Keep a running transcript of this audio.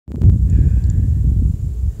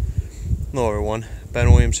Hello everyone, Ben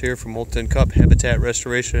Williams here from Molten Cup Habitat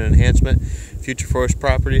Restoration and Enhancement, Future Forest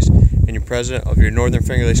Properties, and your president of your Northern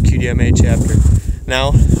Finger Lakes QDMA chapter.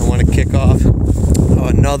 Now, I want to kick off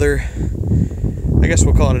another, I guess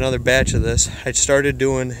we'll call it another batch of this. I started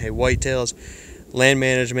doing a Whitetails land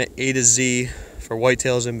management A to Z for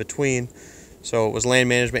whitetails in between. So it was land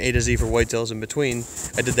management A to Z for whitetails in between.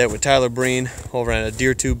 I did that with Tyler Breen over on a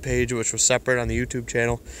DeerTube page, which was separate on the YouTube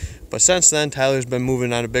channel. But since then, Tyler's been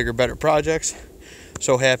moving on to bigger, better projects.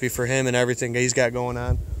 So happy for him and everything he's got going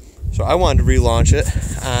on. So I wanted to relaunch it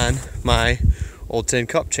on my Old Tin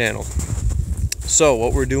Cup channel. So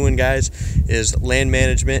what we're doing, guys, is land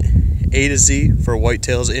management A to Z for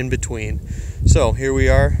whitetails in between. So here we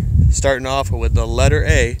are, starting off with the letter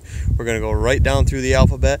A. We're going to go right down through the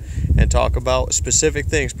alphabet and talk about specific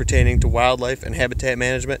things pertaining to wildlife and habitat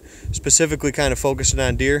management, specifically kind of focusing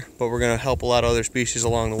on deer, but we're going to help a lot of other species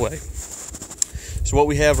along the way. So what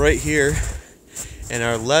we have right here in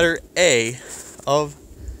our letter A of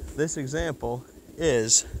this example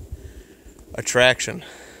is attraction.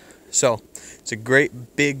 So it's a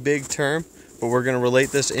great big term, but we're going to relate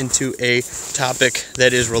this into a topic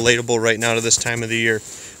that is relatable right now to this time of the year.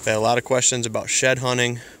 We had a lot of questions about shed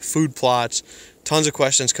hunting, food plots, tons of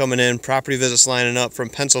questions coming in, property visits lining up from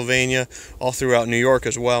Pennsylvania, all throughout New York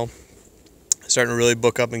as well. Starting to really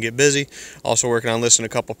book up and get busy. Also working on listing a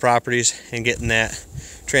couple properties and getting that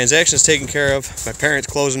transactions taken care of. My parents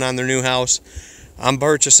closing on their new house. I'm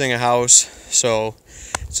purchasing a house, so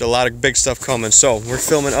it's a lot of big stuff coming. So we're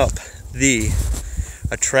filming up the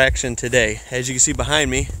attraction today. As you can see behind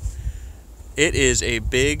me, it is a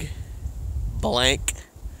big blank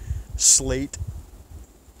slate,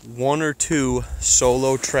 one or two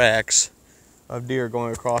solo tracks of deer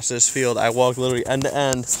going across this field. I walked literally end to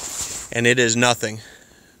end, and it is nothing.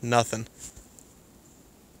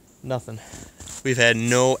 We've had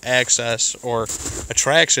no access or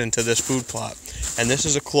attraction to this food plot, and this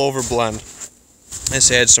is a clover blend. It's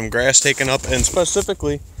had some grass taken up, and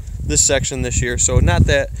specifically this section this year, so not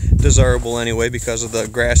that desirable anyway because of the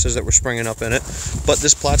grasses that were springing up in it. But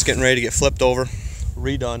this plot's getting ready to get flipped over,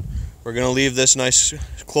 redone. We're going to leave this nice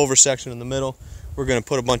clover section in the middle. We're going to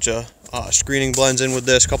put a bunch of screening blends in with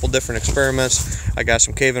this, a couple different experiments. I got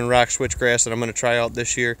some cave and rock switchgrass that I'm going to try out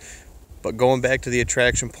this year. But going back to the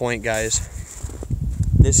attraction point, guys,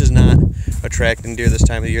 this is not attracting deer this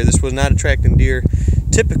time of the year. This was not attracting deer.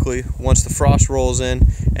 Typically, once the frost rolls in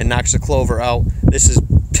and knocks the clover out, this is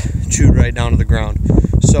chewed right down to the ground.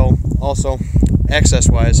 So also,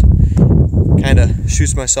 access-wise, kind of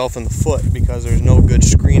shoots myself in the foot because there's no good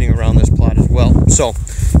screening around this plot as well. So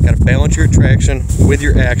got to balance your attraction with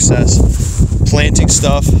your access. Planting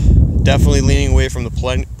stuff, definitely leaning away from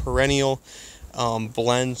the perennial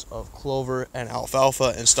blends of clover and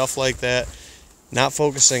alfalfa and stuff like that. Not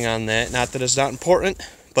focusing on that. Not that it's not important,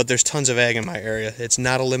 but there's tons of ag in my area. It's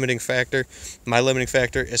not a limiting factor. My limiting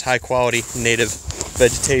factor is high quality native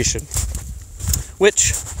vegetation,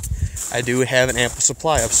 which I do have an ample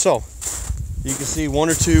supply of. So you can see one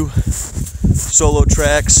or two solo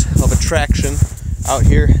tracks of attraction out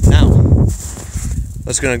here. Now,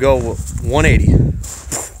 let's gonna go 180.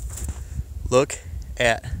 Look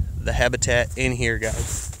at the habitat in here,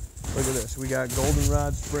 guys. Look at this. We got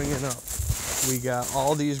goldenrod springing up. We got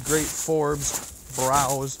all these great forbs,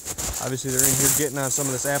 browse. Obviously, they're in here getting on some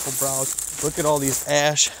of this apple browse. Look at all these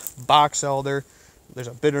ash, box elder. There's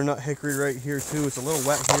a bitternut hickory right here too. It's a little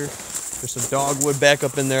wet here. There's some dogwood back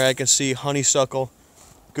up in there. I can see honeysuckle.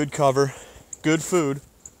 Good cover, good food.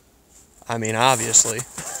 I mean, obviously.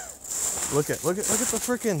 Look at the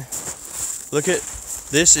freaking. Look at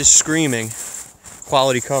this is screaming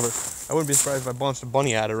quality cover. I wouldn't be surprised if I bunched a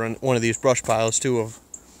bunny out of one of these brush piles too of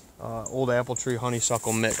old apple tree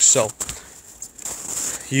honeysuckle mix. So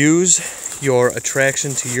use your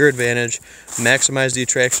attraction to your advantage. Maximize the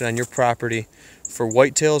attraction on your property. For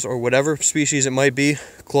whitetails or whatever species it might be,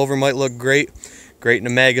 clover might look great in a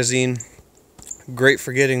magazine, great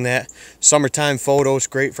for getting that summertime photos,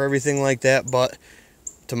 great for everything like that, but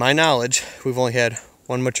to my knowledge, we've only had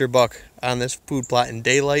one mature buck on this food plot in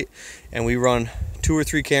daylight, and we run 2 or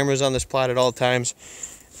 3 cameras on this plot at all times,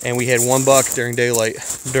 and we had one buck during daylight,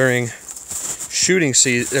 during shooting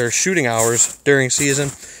hours during season,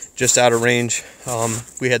 just out of range.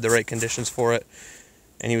 We had the right conditions for it,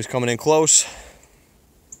 and he was coming in close.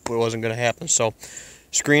 It wasn't going to happen. So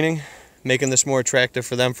screening, making this more attractive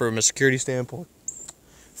for them from a security standpoint,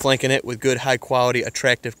 flanking it with good high quality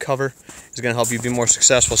attractive cover is going to help you be more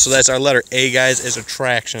successful. So that's our letter A, guys, is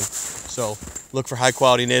attraction. So look for high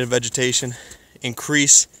quality native vegetation,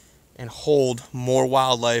 increase and hold more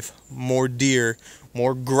wildlife, more deer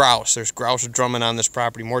more grouse. There's grouse drumming on this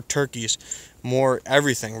property, more turkeys, more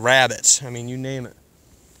everything, rabbits. I mean, you name it,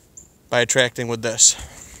 by attracting with this.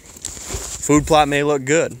 Food plot may look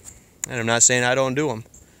good, and I'm not saying I don't do them,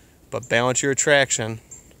 but balance your attraction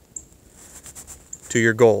to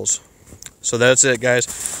your goals. So that's it,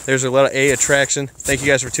 guys. There's a letter A, attraction. Thank you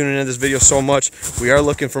guys for tuning in this video so much. We are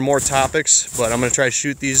looking for more topics, but I'm going to try to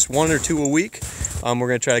shoot these 1 or 2 a week. We're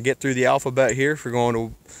going to try to get through the alphabet here for going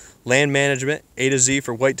to land management, A to Z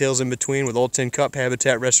for whitetails in between with Old Tin Cup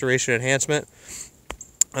habitat restoration enhancement.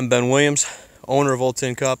 I'm Ben Williams, owner of Old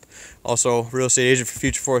Tin Cup, also real estate agent for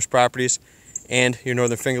Future Forest Properties, and your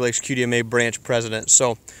Northern Finger Lakes QDMA branch president.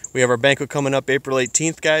 So we have our banquet coming up April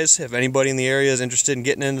 18th, guys. If anybody in the area is interested in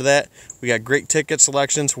getting into that, we got great ticket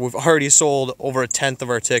selections. We've already sold over 1/10 of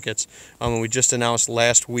our tickets. And we just announced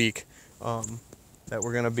last week that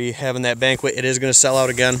we're going to be having that banquet. It is going to sell out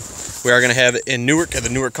again. We are going to have it in Newark at the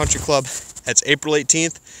Newark Country Club. That's April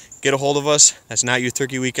 18th. Get a hold of us. That's Not Youth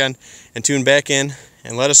Turkey Weekend. And tune back in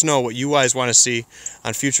and let us know what you guys want to see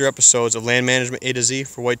on future episodes of Land Management A to Z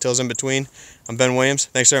for whitetails in between. I'm Ben Williams.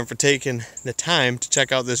 Thanks everyone for taking the time to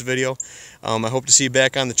check out this video. I hope to see you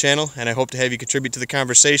back on the channel, and I hope to have you contribute to the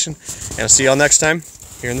conversation. And I'll see y'all next time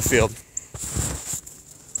here in the field.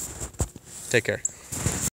 Take care.